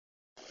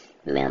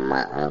Me and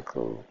my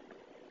uncle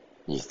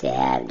used to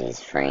have this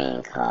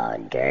friend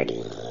called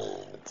Dirty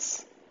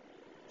Hands.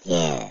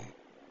 Yeah,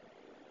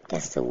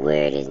 that's the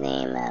weirdest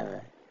name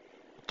ever.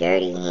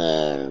 Dirty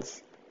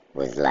Hands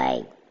was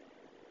like,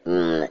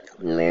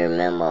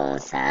 remember on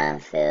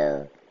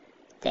Seinfeld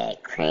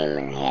that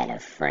Kramer had a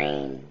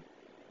friend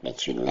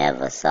that you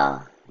never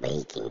saw, but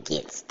he can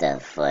get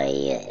stuff for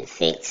you and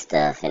fix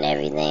stuff and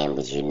everything,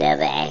 but you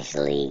never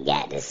actually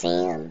got to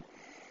see him?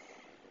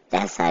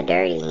 That's how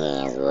Dirty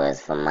Hands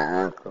was for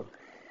my uncle.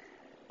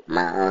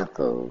 My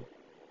uncle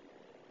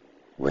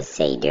would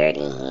say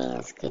Dirty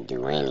Hands could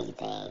do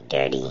anything.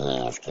 Dirty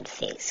Hands could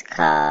fix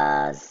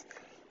cars.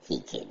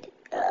 He could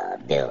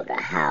build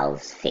a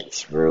house,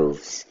 fix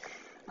roofs.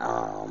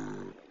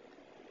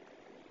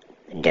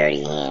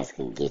 Dirty Hands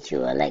could get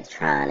you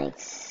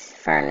electronics,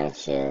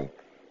 furniture.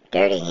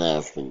 Dirty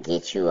Hands could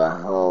get you a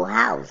whole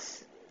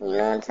house. You know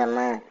what I'm talking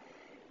about?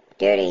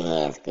 Dirty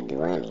Hands could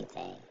do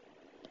anything.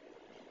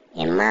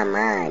 In my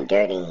mind,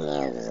 Dirty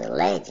Hands was a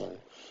legend.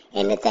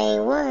 And the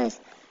thing was,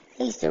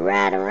 I used to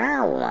ride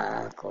around with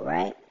my uncle,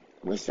 right?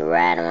 We used to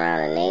ride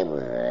around the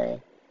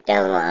neighborhood.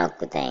 That was my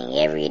uncle thing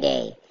every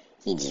day.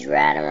 He'd just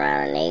ride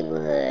around the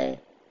neighborhood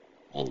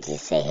and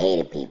just say hey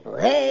to people.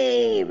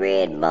 Hey,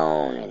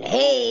 Redbone, and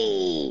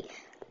hey,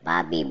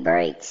 Bobby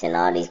Breaks, and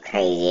all these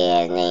crazy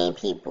ass named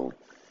people.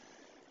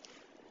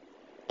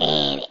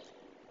 And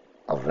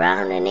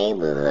around the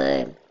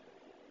neighborhood,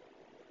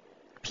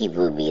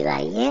 people would be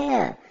like,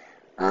 yeah,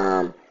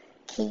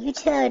 can you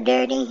tell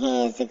Dirty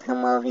Hands to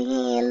come over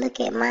here and look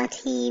at my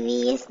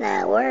TV? It's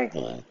not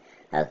working.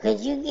 Or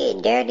could you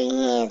get Dirty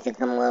Hands to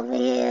come over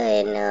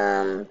here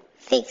and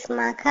fix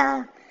my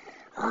car?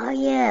 Oh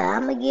yeah,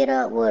 I'ma get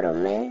up with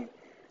him, man.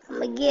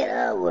 I'ma get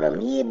up with him.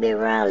 He'll be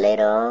around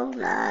later on.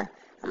 Nah,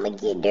 I'ma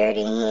get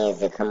Dirty Hands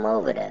to come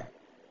over there.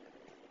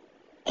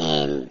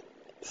 And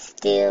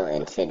still,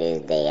 until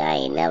this day, I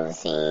ain't never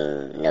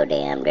seen no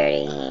damn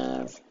Dirty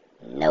Hands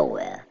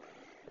nowhere.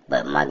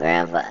 But my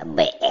grandfather,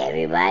 but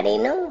everybody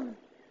knew him.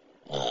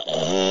 And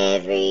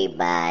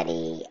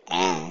everybody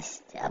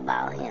asked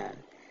about him.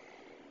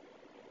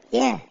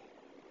 Yeah.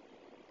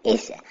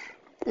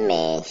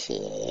 Man,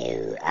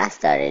 shit. I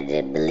started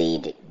to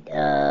believe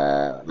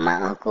my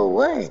uncle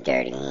was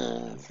Dirty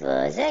Hands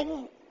for a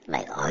second.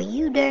 Like, are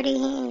you Dirty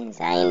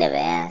Hands? I ain't never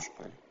asked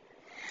him.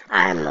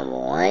 I remember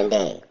one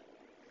day,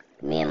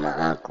 me and my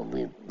uncle,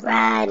 we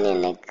riding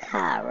in the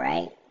car,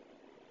 right?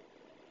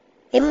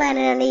 It might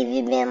have not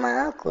even been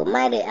my uncle.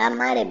 I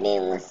might have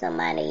been with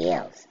somebody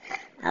else.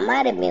 I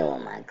might have been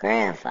with my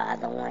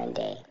grandfather one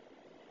day.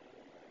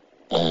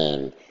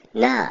 And,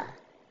 nah,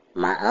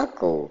 my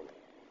uncle,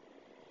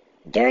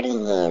 Dirty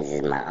Hands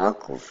is my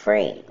Uncle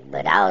Fred.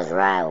 But I was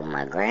riding with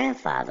my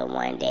grandfather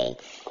one day,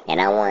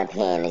 and I wasn't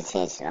paying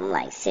attention. I'm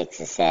like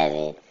 6 or 7.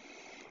 You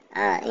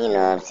know what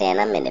I'm saying?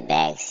 I'm in the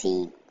back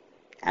seat.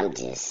 I'm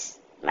just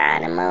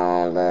minding my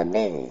own little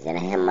business. And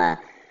I hear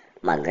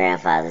my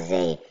grandfather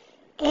say,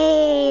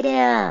 hey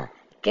there,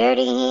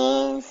 Dirty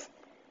Hands.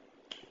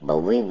 But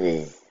we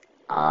was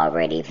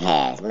already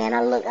past. Man,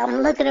 I'm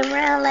looking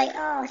around like,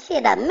 oh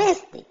shit, I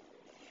missed it.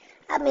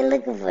 I've been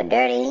looking for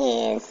Dirty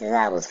Hands since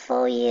I was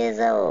 4 years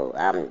old.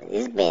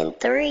 It's been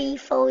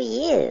 3-4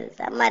 years.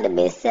 I might have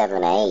been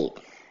 7 or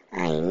 8.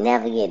 I ain't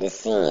never get to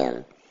see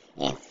him.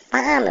 And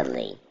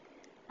finally,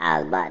 I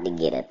was about to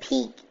get a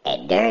peek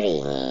at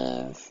Dirty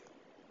Hands.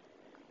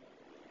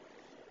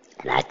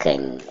 And I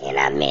couldn't, and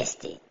I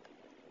missed it.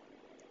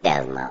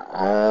 That was my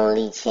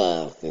only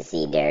chance to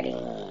see Dirty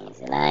Hands,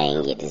 and I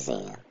ain't get to see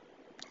him.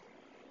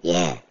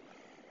 Yeah,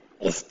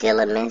 it's still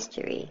a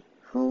mystery.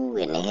 Who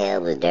in the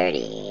hell was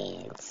Dirty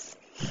Hands?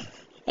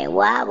 And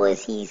why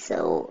was he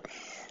so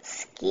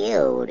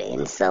skilled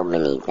in so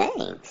many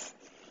things?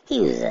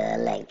 He was an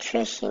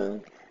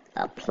electrician,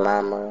 a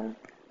plumber,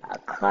 a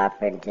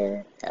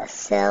carpenter, a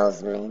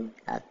salesman,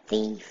 a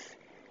thief.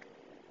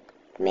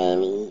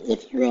 Man,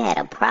 if you had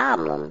a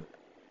problem,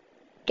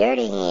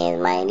 Dirty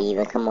Hands might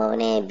even come over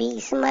there and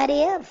beat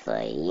somebody up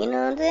for you. You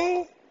know what I'm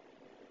saying?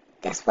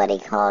 That's why they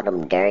called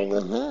him Dirty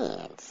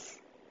Hands.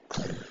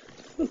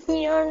 You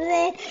know what I'm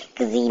saying?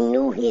 Because he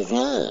knew his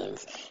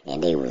hands.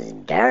 And they was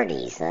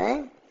dirty,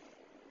 son.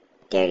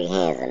 Dirty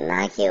Hands will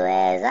knock your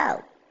ass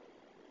out.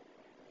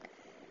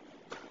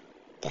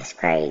 That's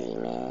crazy,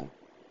 man.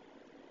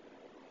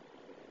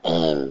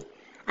 And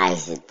I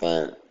used to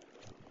think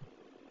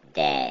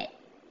that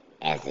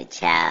as a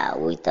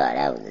child, we thought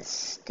that was the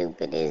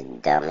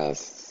stupidest,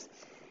 dumbest,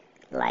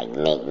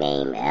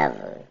 nickname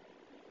ever.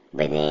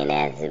 But then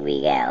as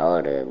we got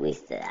older,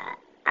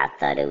 I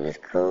thought it was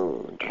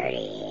cool,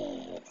 Dirty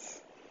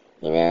Hands.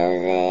 You know what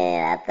I'm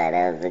saying? I thought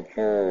that was a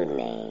cool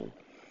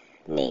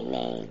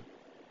nickname.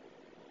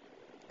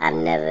 I've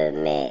never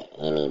met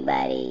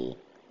anybody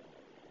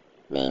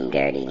named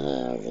Dirty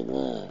Hands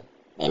again.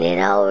 And it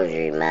always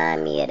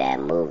reminds me of that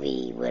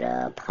movie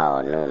with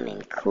Paul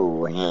Newman,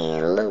 Cool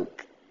Hand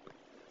Luke.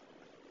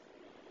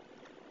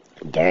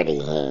 Dirty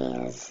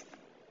Hands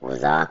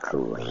was our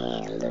Cool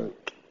Hand Luke.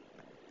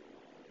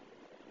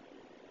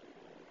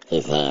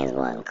 His hands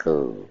wasn't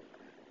cool.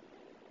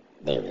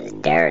 They was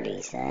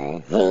dirty,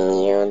 son. You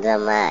know what I'm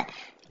talking about?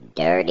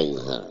 Dirty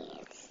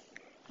Hands.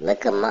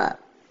 Look him up.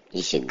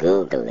 You should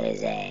Google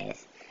his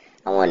ass.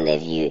 I wonder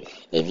if you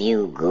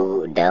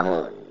Google,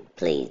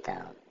 please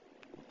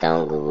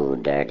don't Google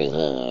Dirty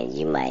Hands.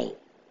 You might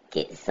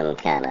get some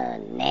kind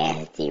of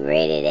nasty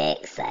rated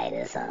X site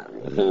or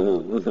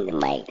something. It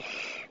might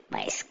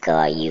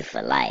scar you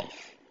for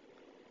life.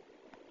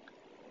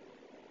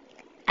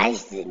 I'm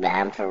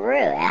for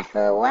real.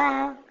 After a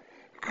while,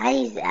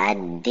 I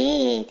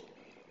did,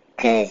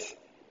 cause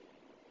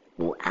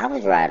I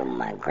was riding with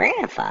my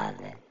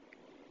grandfather.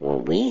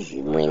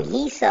 When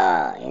he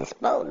saw and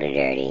spoke to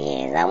Dirty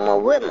Hands, I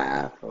went with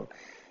my uncle.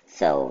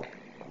 So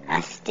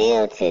I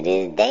still to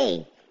this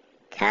day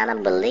kind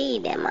of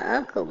believe that my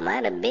uncle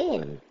might have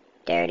been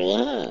Dirty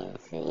Hands.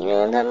 You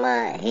know what I'm talking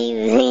about? He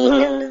was, you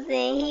know what I'm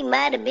saying? He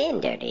might have been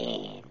Dirty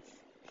Hands.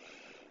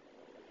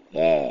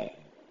 Yeah,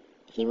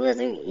 he was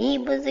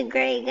a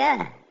great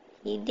guy.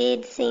 He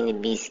did seem to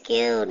be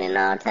skilled in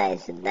all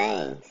types of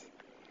things.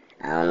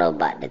 I don't know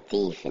about the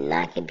thief and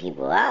knocking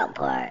people out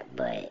part,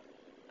 but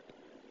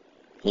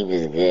he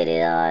was good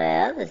at all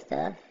that other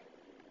stuff.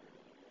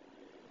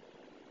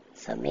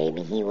 So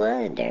maybe he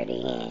was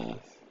Dirty Hands.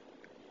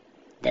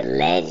 The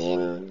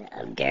Legend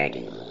of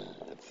Dirty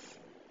Hands.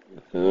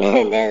 That's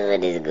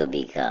what it's gonna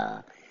be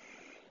called.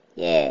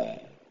 Yeah.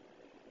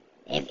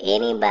 If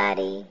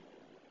anybody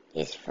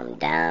is from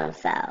down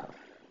south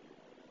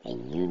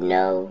and you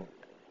know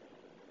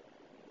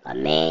a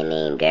man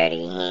named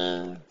Dirty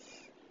Hands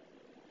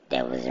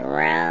that was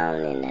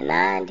around in the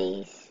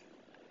 90s,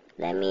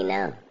 let me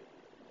know.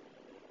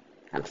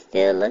 I'm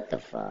still looking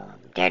for him.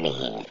 Dirty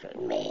Hands,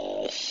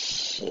 man,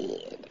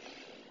 shit.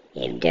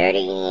 If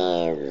Dirty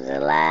Hands was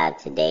alive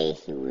today,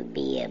 he would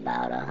be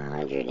about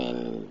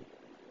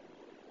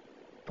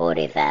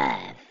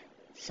 145.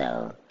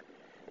 So,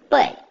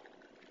 but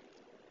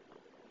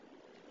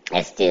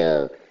that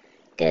still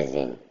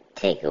doesn't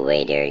take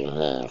away Dirty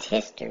Hands'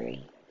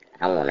 history.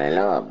 I want to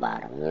know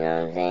about him, you know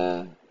what I'm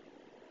saying?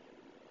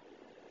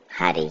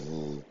 How did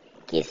he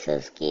get so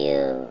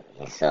skilled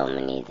in so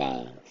many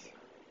things?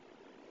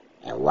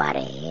 And why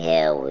the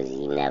hell was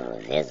he never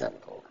visible?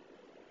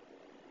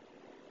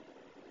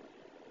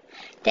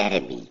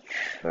 That'd be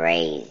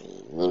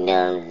crazy. You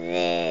know what I'm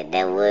saying?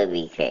 That would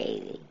be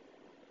crazy.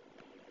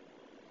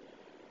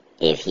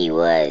 If he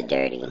was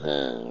Dirty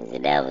Hands,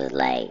 and that was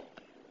like,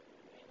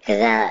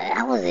 cause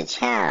I was a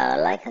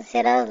child. Like I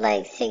said, I was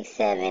like 6,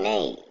 7,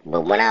 8.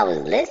 But when I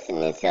was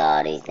listening to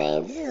all these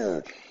things,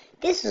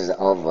 this was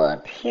over a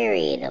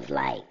period of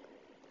like,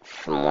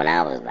 from when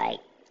I was like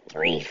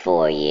 3,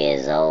 4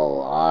 years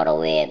old, all the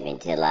way up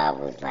until I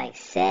was like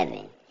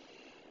 7,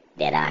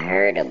 that I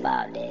heard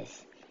about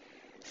this.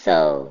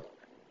 So,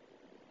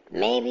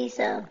 maybe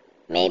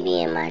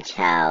in my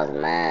child's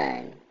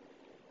mind,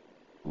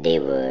 they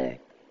were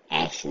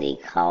actually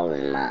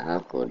calling my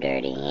uncle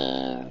Dirty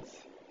Hands.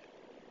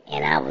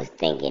 And I was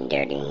thinking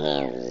Dirty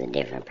Hands was a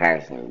different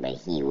person, but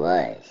he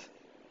was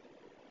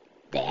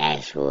the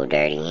actual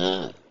Dirty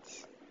Hands.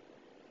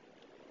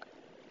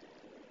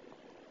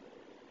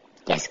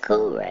 That's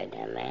cool right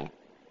there, man.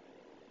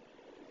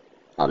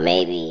 Or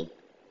maybe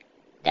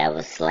that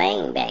was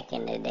slang back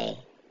in the day.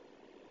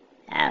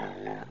 I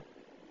don't know.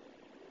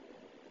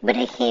 But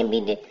that can't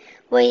be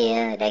well,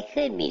 yeah, that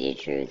could be the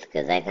truth.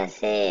 Because like I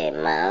said,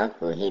 my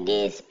uncle, he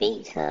did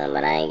speak to him,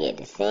 but I didn't get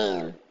to see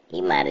him.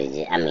 He might have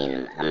just,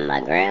 my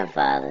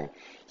grandfather,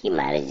 he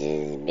might have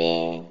just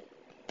been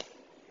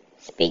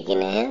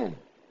speaking to him.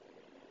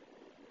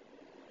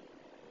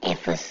 And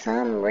for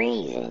some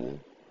reason,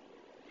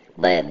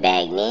 but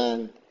back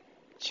then,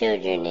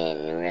 children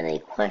didn't really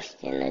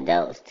question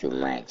adults too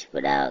much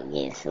without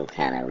getting some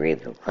kind of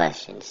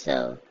repercussions.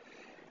 So,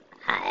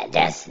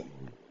 that's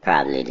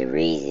probably the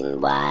reason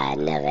why I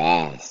never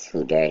asked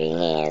who Dirty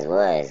Hands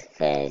was,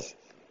 because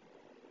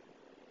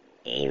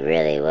it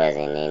really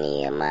wasn't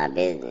any of my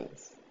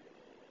business.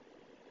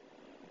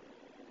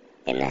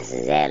 And that's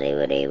exactly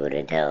what they would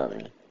have told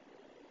me.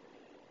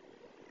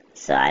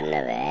 So I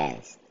never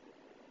asked.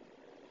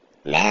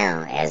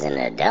 Now, as an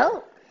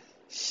adult,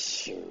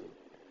 shoot,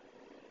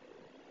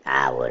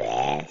 I would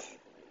have asked.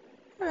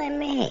 I'm like,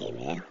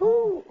 man,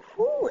 who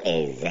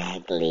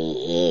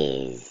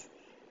exactly is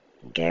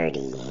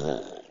Dirty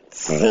Hands?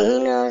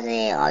 You know what I'm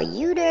saying? Are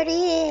you Dirty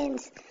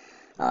Hands?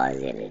 Or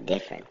is it a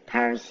different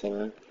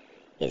person?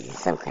 Is it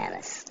some kind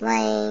of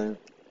slang?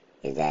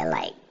 Is that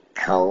like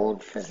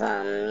code for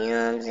something? You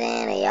know what I'm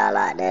saying? Are y'all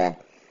out there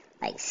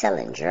like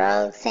selling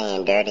drugs,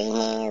 saying Dirty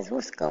Hands?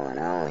 What's going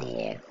on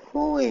here?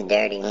 Who is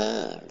Dirty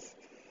Hands?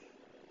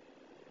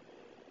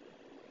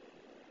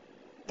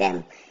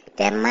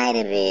 That might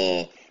have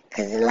been,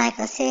 cause like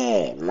I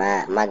said,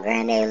 my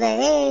granddad was like,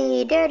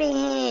 hey, Dirty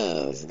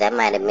Hands. That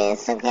might have been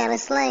some kind of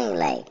slang,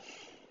 like,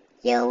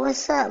 yo,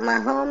 what's up, my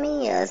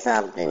homie, or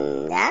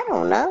something. I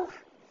don't know.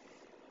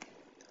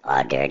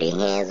 Or Dirty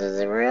Hands was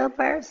a real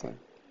person.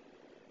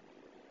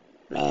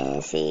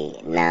 Man, see,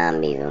 now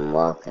I'm even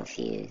more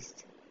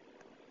confused.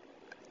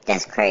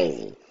 That's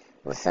crazy.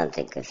 When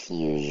something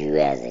confused you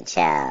as a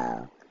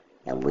child,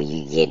 And when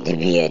you get to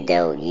be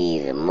adult,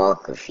 you're even more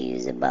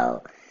confused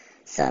about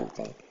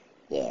something.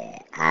 Yeah,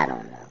 I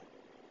don't know.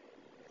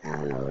 I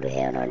don't know who the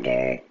hell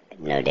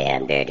no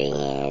damn Dirty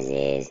Hands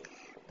is,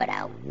 but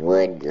I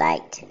would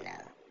like to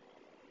know.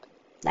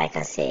 Like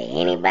I said,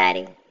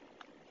 anybody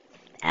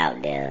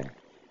out there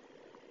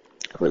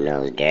who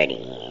knows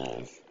Dirty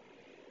Hands,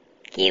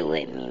 get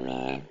with me,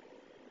 man.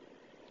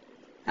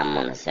 I'm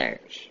on a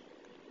search.